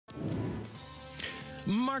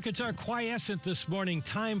Markets are quiescent this morning.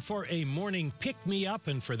 Time for a morning pick-me-up,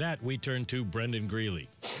 and for that, we turn to Brendan Greeley.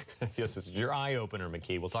 Yes, this is your eye-opener,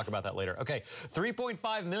 McKee. We'll talk about that later. Okay,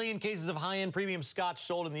 3.5 million cases of high-end premium Scotch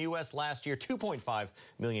sold in the U.S. last year, 2.5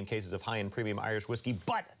 million cases of high-end premium Irish whiskey,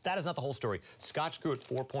 but that is not the whole story. Scotch grew at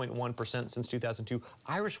 4.1% since 2002.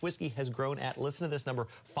 Irish whiskey has grown at, listen to this number,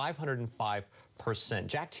 505%.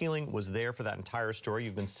 Jack Teeling was there for that entire story.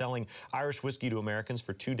 You've been selling Irish whiskey to Americans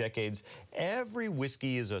for 2 decades. Every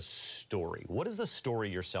whiskey is a story. What is the story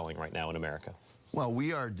you're selling right now in America? Well,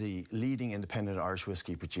 we are the leading independent Irish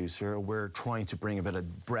whiskey producer. We're trying to bring a bit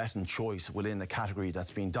of breadth and choice within a category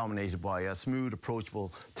that's been dominated by a smooth,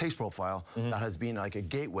 approachable taste profile that has been like a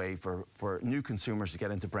gateway for new consumers to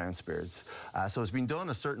get into brown spirits. So it's been done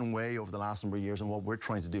a certain way over the last number of years, and what we're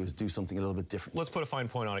trying to do is do something a little bit different. Let's put a fine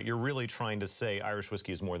point on it. You're really trying to say Irish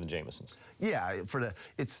whiskey is more than Jameson's. Yeah,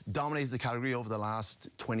 it's dominated the category over the last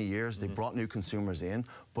 20 years. They brought new consumers in,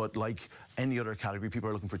 but like any other category, people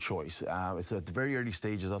are looking for choice. It's at the very early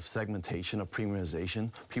stages of segmentation, of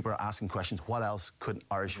premiumization. People are asking questions, what else could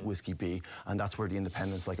Irish whiskey be? And that's where the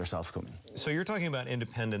independents like ourselves come in. So you're talking about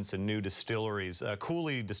independents and new distilleries.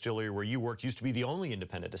 Cooley Distillery, where you worked, used to be the only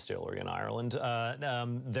independent distillery in Ireland.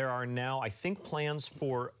 There are now, I think, plans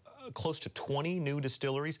for close to 20 new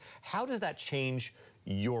distilleries. How does that change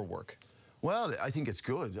your work? Well, I think it's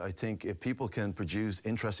good. I think if people can produce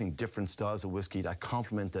interesting, different styles of whiskey that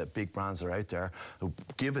complement the big brands that are out there,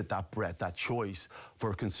 give it that breadth, that choice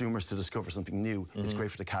for consumers to discover something new, it's great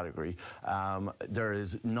for the category. There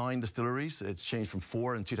is 9 distilleries. It's changed from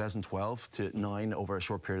 4 in 2012 to 9 over a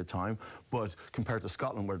short period of time. But compared to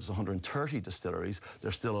Scotland, where there's 130 distilleries,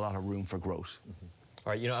 there's still a lot of room for growth.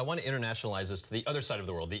 All right, you know, I want to internationalize this to the other side of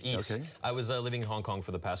the world, the East. Okay. I was living in Hong Kong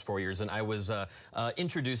for the past 4 years, and I was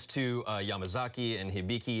introduced to Yamazaki and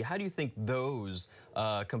Hibiki. How do you think those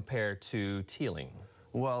compare to Teeling?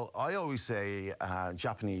 Well, I always say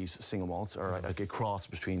Japanese single malts are like a cross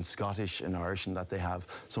between Scottish and Irish, in that they have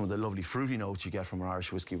some of the lovely fruity notes you get from an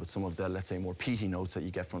Irish whiskey with some of the, let's say, more peaty notes that you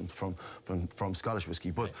get from Scottish whiskey.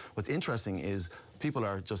 But what's interesting is people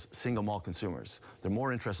are just single malt consumers. They're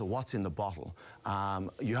more interested in what's in the bottle.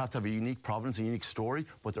 You have to have a unique provenance, a unique story,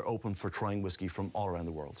 but they're open for trying whiskey from all around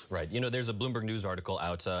the world. Right. You know, there's a Bloomberg News article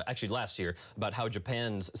out, actually last year, about how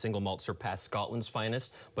Japan's single malt surpassed Scotland's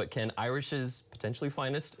finest, but can Irish's potentially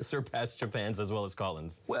finest surpass Japan's as well as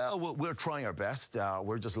Scotland's? Well, we're trying our best.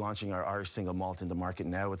 We're just launching our Irish single malt in the market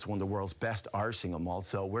now. It's one of the world's best Irish single malts,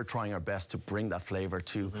 so we're trying our best to bring that flavour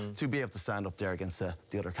to be able to stand up there against the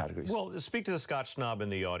other categories. Well, speak to the Scotch snob in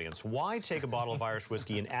the audience. Why take a bottle of Irish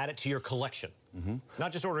whiskey and add it to your collection?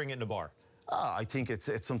 Not just ordering it in a bar. I think it's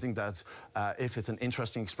something that, if it's an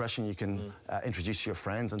interesting expression, you can introduce to your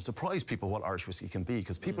friends and surprise people what Irish whiskey can be,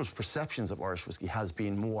 because people's perceptions of Irish whiskey has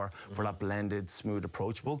been more for that blended, smooth,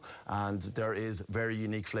 approachable, and there is very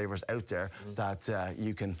unique flavours out there that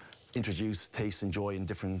you can introduce, taste, enjoy in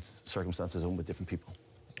different circumstances and with different people.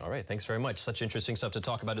 All right, thanks very much. Such interesting stuff to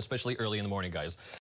talk about, especially early in the morning, guys.